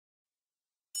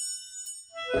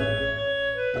Hello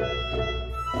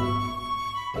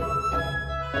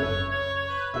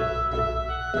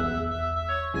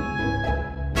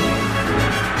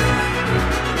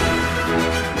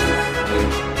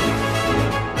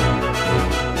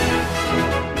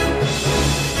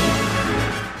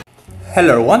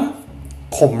everyone,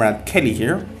 Comrade Kelly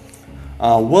here.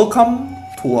 Welcome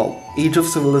to Age of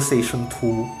Civilization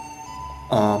 2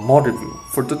 mod review.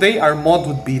 For today, our mod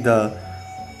would be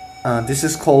this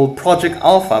is called Project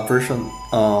Alpha version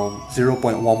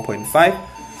 0.1.5.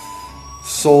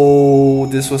 So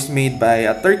this was made by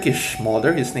a Turkish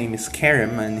modder. His name is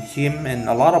Kerim, and him and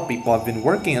a lot of people have been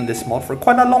working on this mod for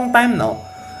quite a long time now.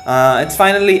 It's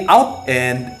finally out,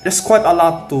 and there's quite a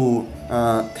lot to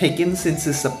take in since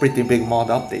it's a pretty big mod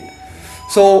update.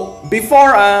 So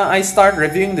before I start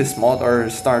reviewing this mod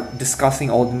or start discussing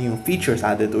all the new features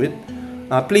added to it,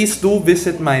 please do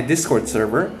visit my Discord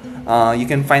server. You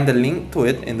can find the link to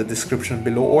it in the description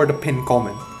below or the pinned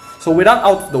comment. So without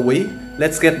out of the way,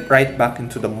 let's get right back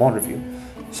into the mod review.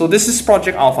 So this is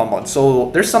Project Alpha mod.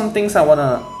 So there's some things I want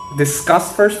to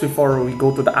discuss first before we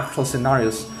go to the actual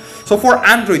scenarios. So for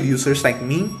Android users like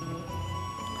me,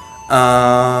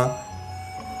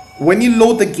 when you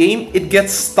load the game, it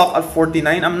gets stuck at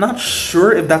 49. I'm not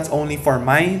sure if that's only for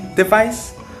my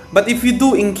device, but if you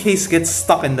do in case get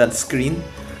stuck in that screen,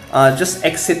 just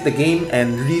exit the game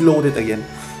and reload it again.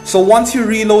 So once you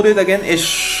reload it again, it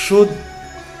should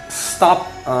stop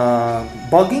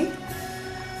bugging,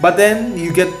 but then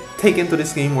you get taken to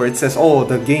this game where it says, oh,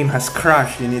 the game has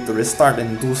crashed, you need to restart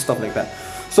and do stuff like that.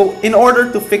 So in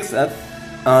order to fix that,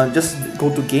 just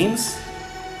go to games,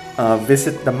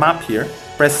 visit the map here,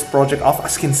 press Project Alpha.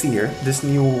 As you can see here, this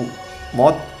new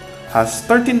mod has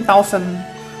 13,000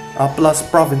 plus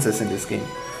provinces in this game.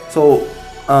 So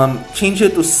change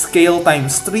it to scale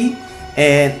times 3,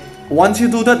 and once you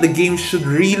do that, the game should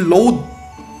reload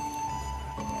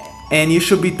and you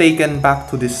should be taken back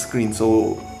to this screen.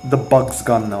 So the bug's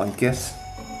gone now, I guess.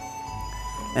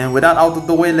 And with that out of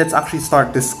the way, let's actually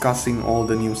start discussing all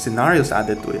the new scenarios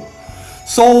added to it.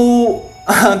 So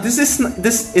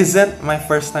this isn't my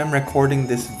first time recording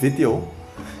this video,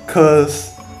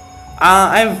 cause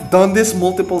I've done this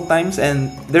multiple times,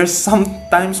 and there's some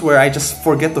times where I just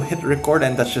forget to hit record,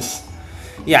 and that's just,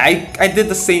 yeah, I did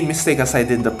the same mistake as I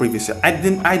did the previous year. I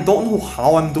don't know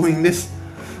how I'm doing this,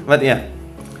 but yeah.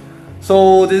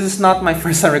 So this is not my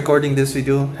first time recording this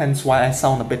video, hence why I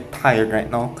sound a bit tired right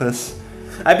now, cause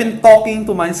I've been talking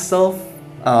to myself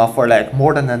for like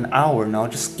more than an hour now,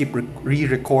 just keep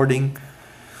re-recording.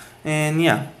 And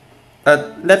yeah,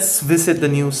 let's visit the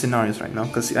new scenarios right now,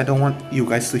 because I don't want you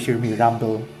guys to hear me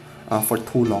ramble for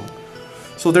too long.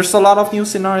 So there's a lot of new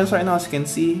scenarios right now, as you can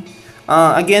see.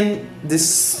 Again,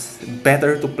 this is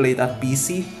better to play it at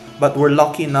PC, but we're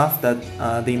lucky enough that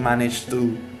they managed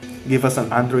to give us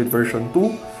an Android version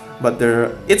 2. But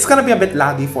it's gonna be a bit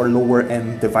laggy for lower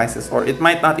end devices, or it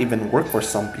might not even work for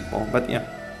some people, but yeah.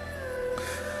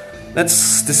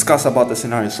 Let's discuss about the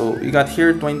scenario. So we got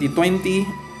here 2020.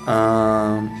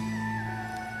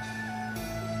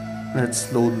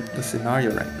 Let's load the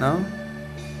scenario right now.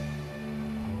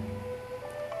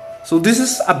 So this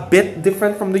is a bit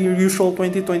different from the usual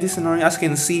 2020 scenario. As you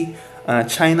can see,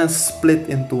 China's split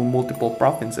into multiple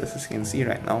provinces. As you can see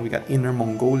right now, we got Inner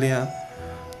Mongolia,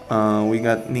 we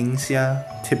got Ningxia,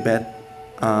 Tibet,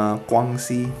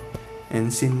 Guangxi, and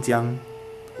Xinjiang.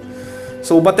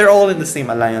 So, but they're all in the same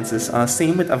alliances.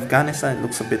 Same with Afghanistan, it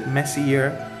looks a bit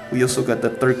messier. We also got the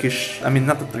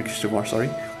not the Turkish Civil War, sorry.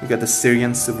 We got the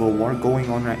Syrian Civil War going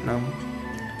on right now.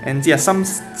 And yeah, some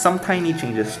tiny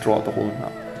changes throughout the whole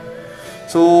map.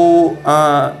 So,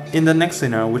 in the next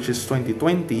scenario, which is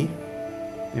 2020,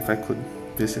 if I could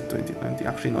visit 2020,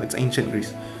 actually no, it's ancient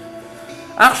Greece.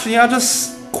 Actually, I'll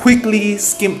just quickly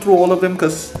skim through all of them,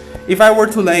 because if I were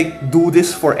to like do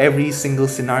this for every single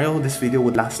scenario, this video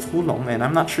would last too long, and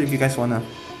I'm not sure if you guys wanna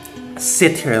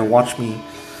sit here and watch me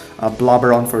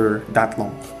blubber on for that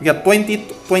long. We got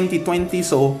 2020,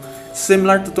 so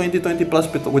similar to 2020 plus,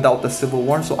 but without the civil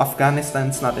war. So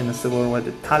Afghanistan's not in a civil war with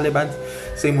the Taliban.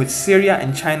 Same with Syria,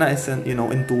 and China isn't,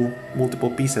 into multiple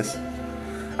pieces.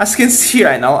 As you can see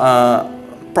right now,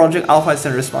 Project Alpha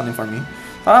isn't responding for me.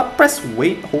 Press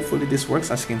wait. Hopefully this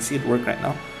works. As you can see, it worked right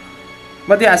now.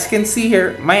 But yeah, as you can see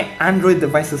here, my Android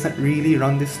device doesn't really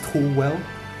run this too well.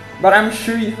 But I'm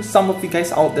sure some of you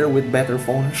guys out there with better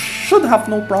phones should have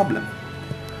no problem.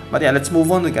 But yeah, let's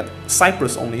move on. We got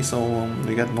Cyprus only, so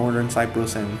we got Northern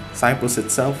Cyprus and Cyprus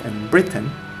itself and Britain.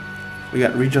 We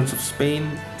got regions of Spain,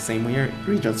 same here,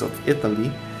 regions of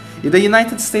Italy. In the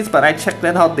United States, but I checked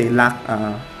that out, they lack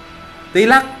They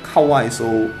lack Hawaii,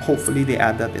 so hopefully they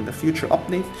add that in the future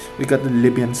update. We got the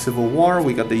Libyan Civil War,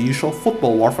 we got the usual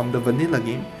football war from the vanilla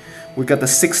game, we got the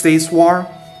 6 Days War,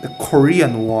 the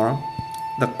Korean War,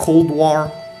 the Cold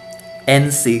War,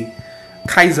 NSIG,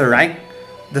 Kaiserreich,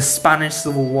 the Spanish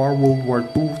Civil War, World War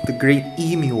II, the Great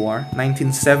Emu War,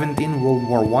 1917, World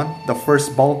War I, the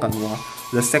First Balkan War,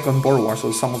 the Second Boer War.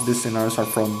 So some of these scenarios are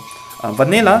from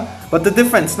vanilla, but the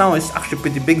difference now is actually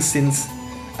pretty big since,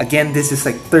 again, this is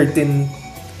like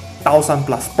 13,000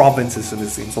 plus provinces in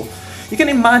this game. So you can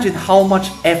imagine how much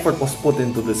effort was put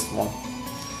into this one.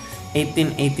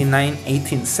 1889,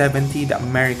 1870, the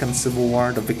American Civil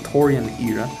War, the Victorian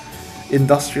era,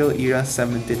 Industrial era,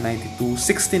 1792,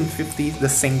 1650, the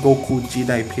Sengoku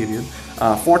Jidai period,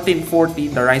 1440,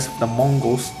 the rise of the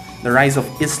Mongols, the rise of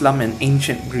Islam in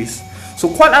ancient Greece. So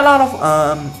quite a lot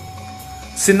of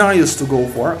scenarios to go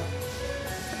for,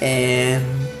 and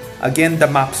again, the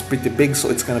map's pretty big, so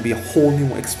it's gonna be a whole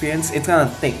new experience. It's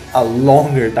gonna take a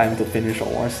longer time to finish a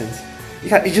war since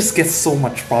it just gets so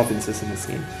much provinces in this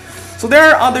game. So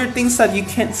there are other things that you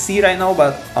can't see right now,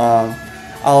 but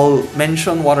I'll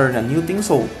mention what are the new things.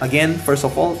 So again, first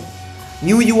of all,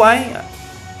 new UI.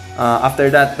 After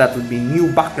that, that would be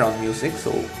new background music.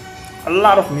 So a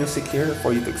lot of music here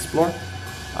for you to explore.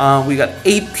 We got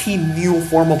 18 new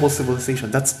formable civilization.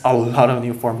 That's a lot of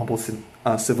new formable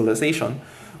civilization.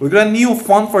 We got a new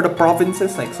font for the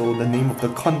provinces, like so the name of the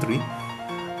country.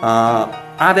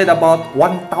 Added about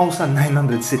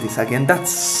 1,900 cities. Again,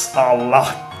 that's a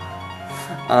lot.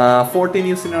 40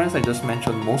 new scenarios, I just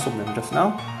mentioned most of them just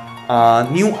now.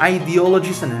 New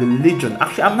ideologies and religion.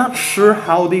 Actually, I'm not sure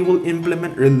how they will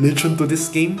implement religion to this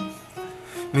game.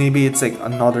 Maybe it's like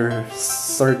another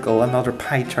circle, another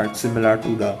pie chart similar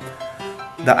to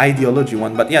the ideology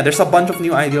one. But yeah, there's a bunch of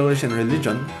new ideology and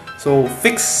religion. So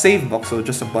fixed save box, so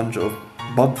just a bunch of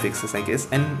bug fixes, I guess.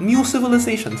 And new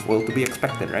civilizations, well, to be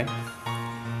expected, right?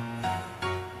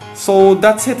 So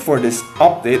that's it for this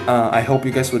update. I hope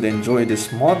you guys would enjoy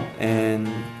this mod, and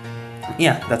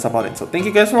yeah, that's about it. So thank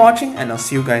you guys for watching, and I'll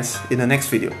see you guys in the next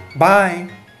video.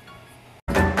 Bye!